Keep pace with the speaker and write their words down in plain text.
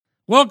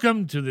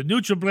Welcome to the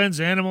NutriBlends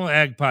Animal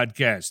Ag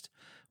Podcast,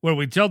 where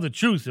we tell the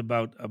truth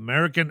about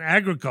American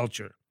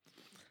agriculture.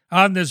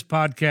 On this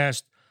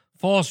podcast,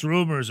 false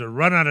rumors are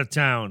run out of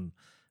town,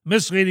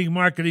 misleading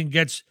marketing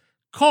gets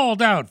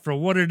called out for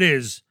what it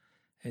is,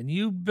 and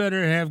you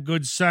better have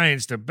good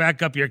science to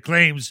back up your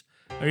claims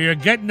or you're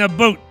getting a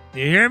boot.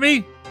 You hear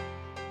me?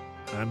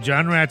 I'm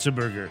John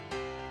Ratzenberger,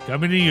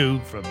 coming to you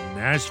from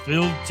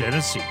Nashville,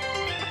 Tennessee.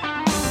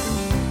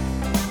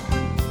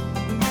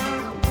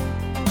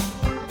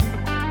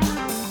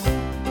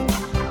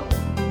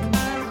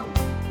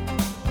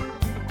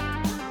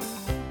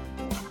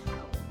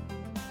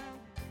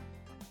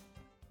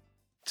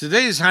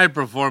 Today's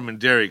high-performing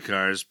dairy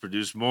cars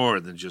produce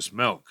more than just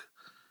milk.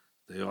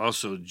 They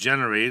also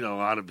generate a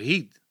lot of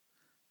heat.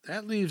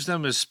 That leaves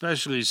them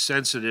especially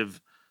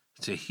sensitive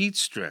to heat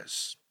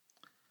stress.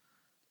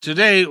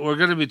 Today, we're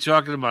going to be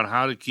talking about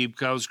how to keep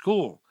cows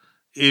cool,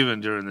 even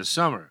during the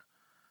summer,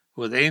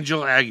 with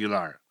Angel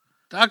Aguilar.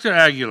 Dr.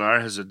 Aguilar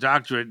has a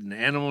doctorate in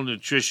animal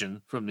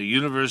nutrition from the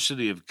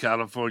University of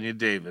California,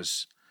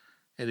 Davis,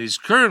 and he's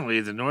currently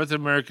the North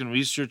American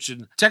Research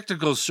and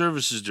Technical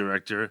Services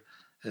Director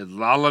at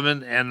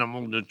Lallemand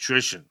Animal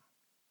Nutrition.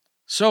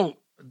 So,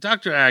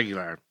 Dr.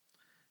 Aguilar,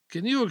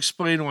 can you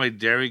explain why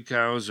dairy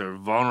cows are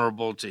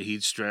vulnerable to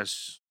heat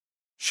stress?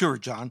 Sure,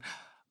 John.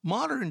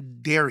 Modern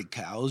dairy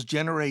cows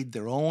generate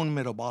their own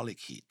metabolic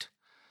heat.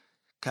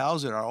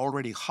 Cows that are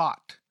already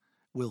hot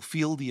will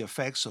feel the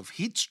effects of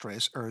heat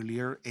stress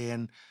earlier,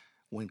 and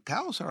when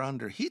cows are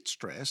under heat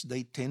stress,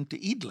 they tend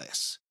to eat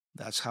less.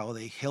 That's how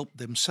they help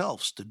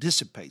themselves to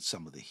dissipate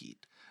some of the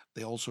heat.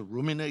 They also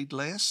ruminate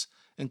less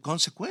and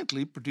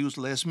consequently produce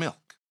less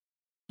milk.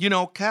 You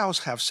know, cows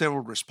have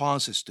several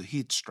responses to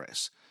heat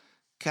stress.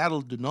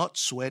 Cattle do not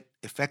sweat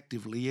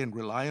effectively and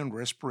rely on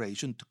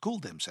respiration to cool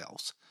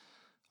themselves.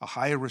 A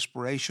higher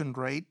respiration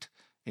rate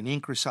and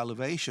increased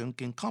salivation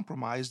can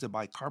compromise the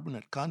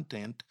bicarbonate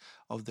content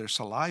of their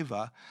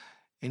saliva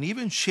and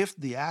even shift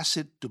the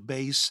acid to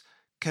base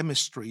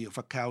chemistry of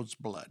a cow's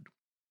blood.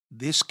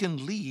 This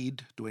can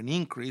lead to an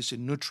increase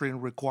in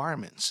nutrient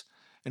requirements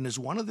and is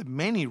one of the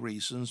many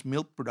reasons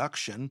milk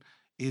production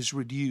is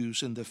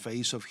reduced in the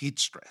face of heat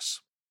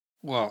stress.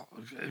 Well,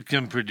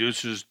 can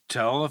producers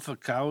tell if a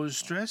cow is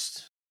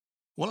stressed?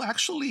 Well,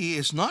 actually,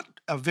 it's not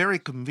very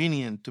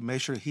convenient to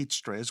measure heat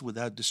stress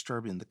without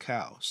disturbing the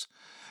cows,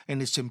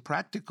 and it's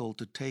impractical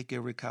to take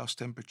every cow's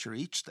temperature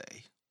each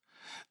day.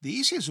 The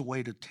easiest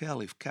way to tell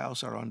if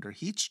cows are under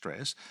heat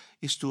stress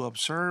is to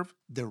observe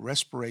their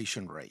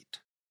respiration rate.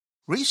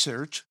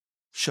 Research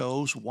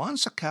shows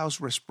once a cow's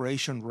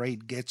respiration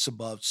rate gets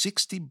above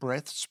 60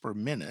 breaths per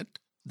minute,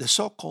 the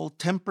so-called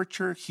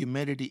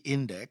temperature-humidity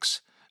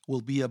index will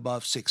be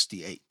above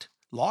 68.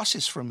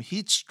 Losses from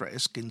heat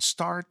stress can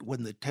start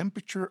when the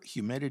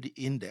temperature-humidity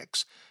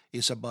index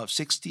is above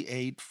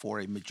 68 for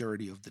a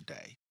majority of the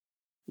day.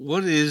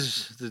 What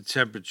is the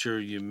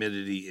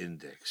temperature-humidity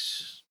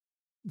index?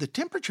 The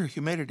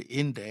temperature-humidity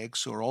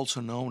index, or also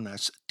known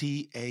as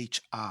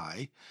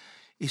THI,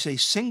 is a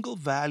single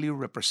value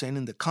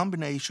representing the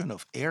combination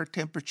of air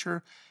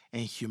temperature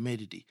and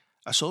humidity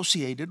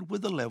associated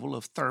with the level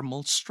of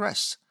thermal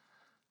stress.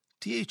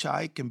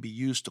 THI can be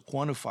used to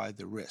quantify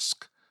the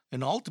risk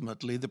and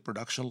ultimately the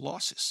production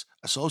losses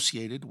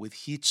associated with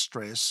heat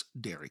stress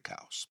dairy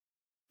cows.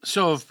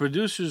 So if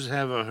producers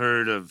have a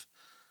herd of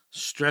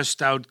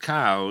stressed out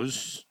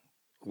cows,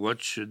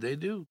 what should they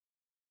do?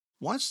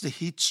 Once the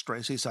heat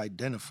stress is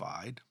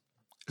identified,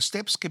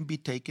 steps can be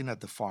taken at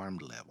the farm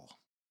level.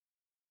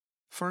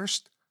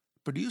 First,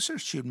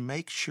 producers should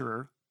make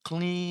sure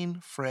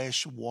clean,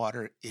 fresh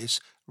water is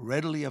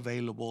readily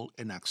available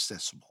and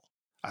accessible.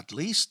 At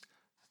least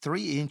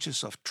 3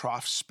 inches of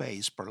trough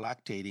space per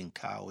lactating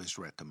cow is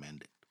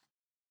recommended.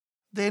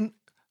 Then,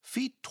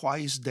 feed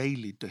twice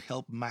daily to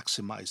help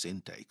maximize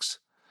intakes.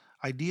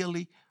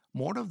 Ideally,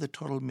 more of the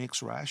total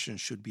mix ration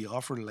should be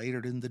offered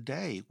later in the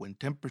day when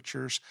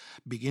temperatures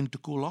begin to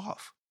cool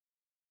off.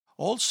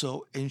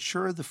 Also,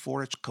 ensure the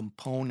forage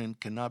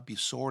component cannot be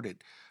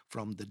sorted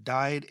from the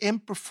diet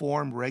and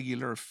perform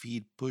regular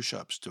feed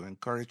push-ups to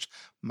encourage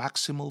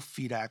maximal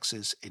feed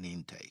access and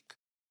intake.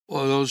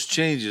 Well, those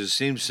changes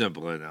seem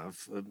simple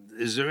enough.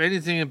 Is there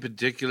anything in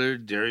particular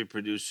dairy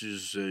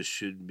producers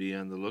should be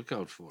on the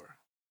lookout for?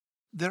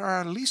 There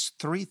are at least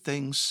 3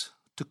 things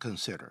to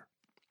consider.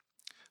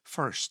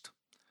 First,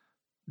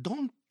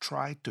 don't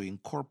try to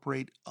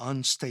incorporate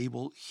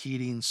unstable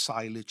heating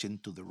silage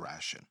into the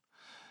ration.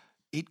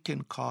 It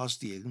can cause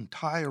the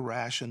entire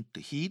ration to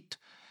heat,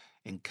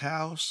 and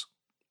cows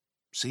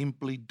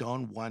simply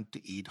don't want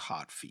to eat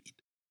hot feed.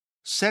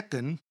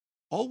 Second,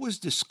 always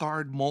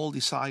discard moldy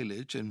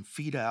silage and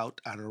feed out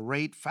at a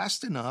rate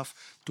fast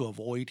enough to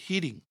avoid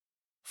heating.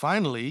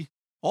 Finally,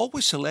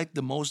 always select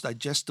the most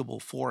digestible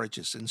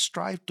forages and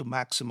strive to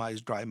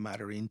maximize dry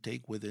matter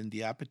intake within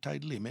the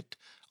appetite limit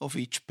of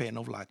each pen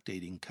of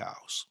lactating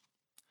cows.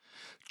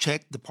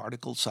 Check the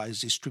particle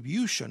size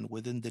distribution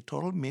within the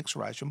total mix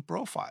ration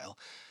profile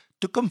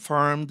to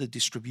confirm the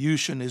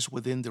distribution is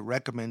within the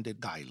recommended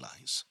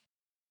guidelines.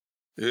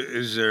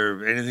 Is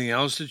there anything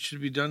else that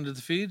should be done to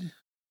the feed?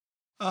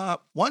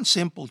 One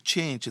simple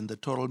change in the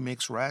total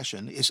mix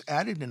ration is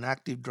adding an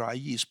active dry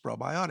yeast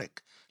probiotic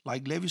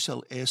like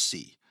Levucel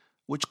SC,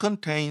 which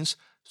contains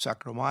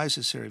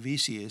Saccharomyces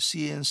cerevisiae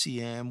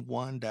CNCM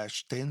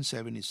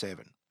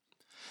 1-1077.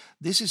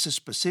 This is a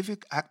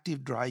specific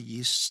active dry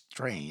yeast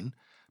strain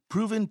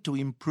proven to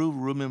improve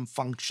rumen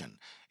function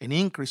and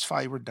increase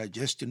fiber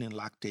digestion in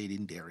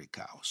lactating dairy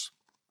cows.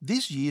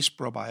 This yeast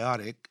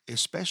probiotic is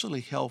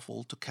especially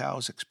helpful to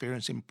cows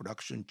experiencing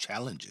production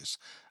challenges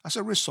as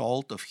a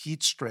result of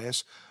heat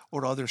stress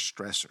or other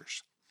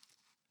stressors.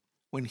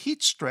 When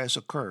heat stress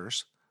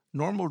occurs,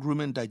 normal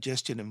rumen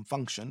digestion and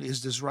function is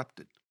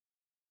disrupted.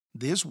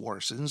 This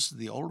worsens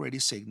the already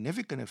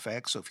significant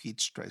effects of heat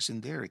stress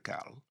in dairy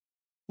cattle.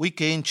 We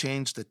can't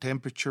change the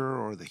temperature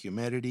or the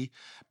humidity,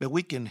 but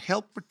we can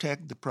help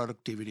protect the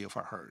productivity of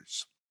our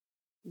herds.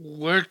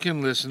 Where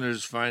can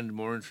listeners find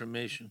more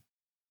information?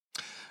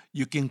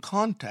 You can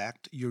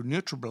contact your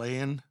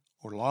NutriBlend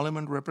or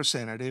Lallemand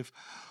representative,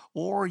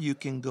 or you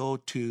can go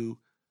to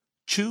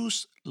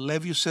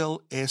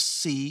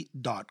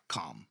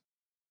chooselevucelsc.com.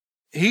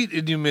 Heat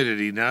and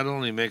humidity not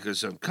only make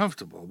us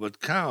uncomfortable, but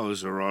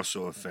cows are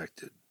also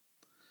affected.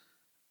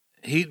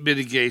 Heat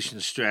mitigation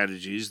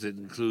strategies that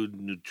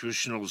include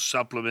nutritional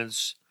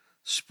supplements,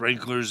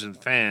 sprinklers, and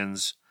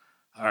fans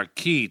are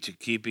key to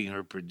keeping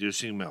her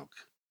producing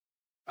milk.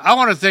 I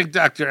want to thank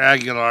Dr.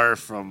 Aguilar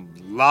from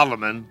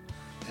Lallemand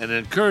and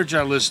encourage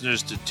our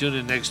listeners to tune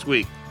in next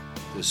week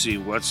to see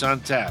what's on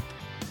tap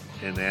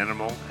in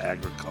animal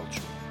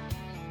agriculture.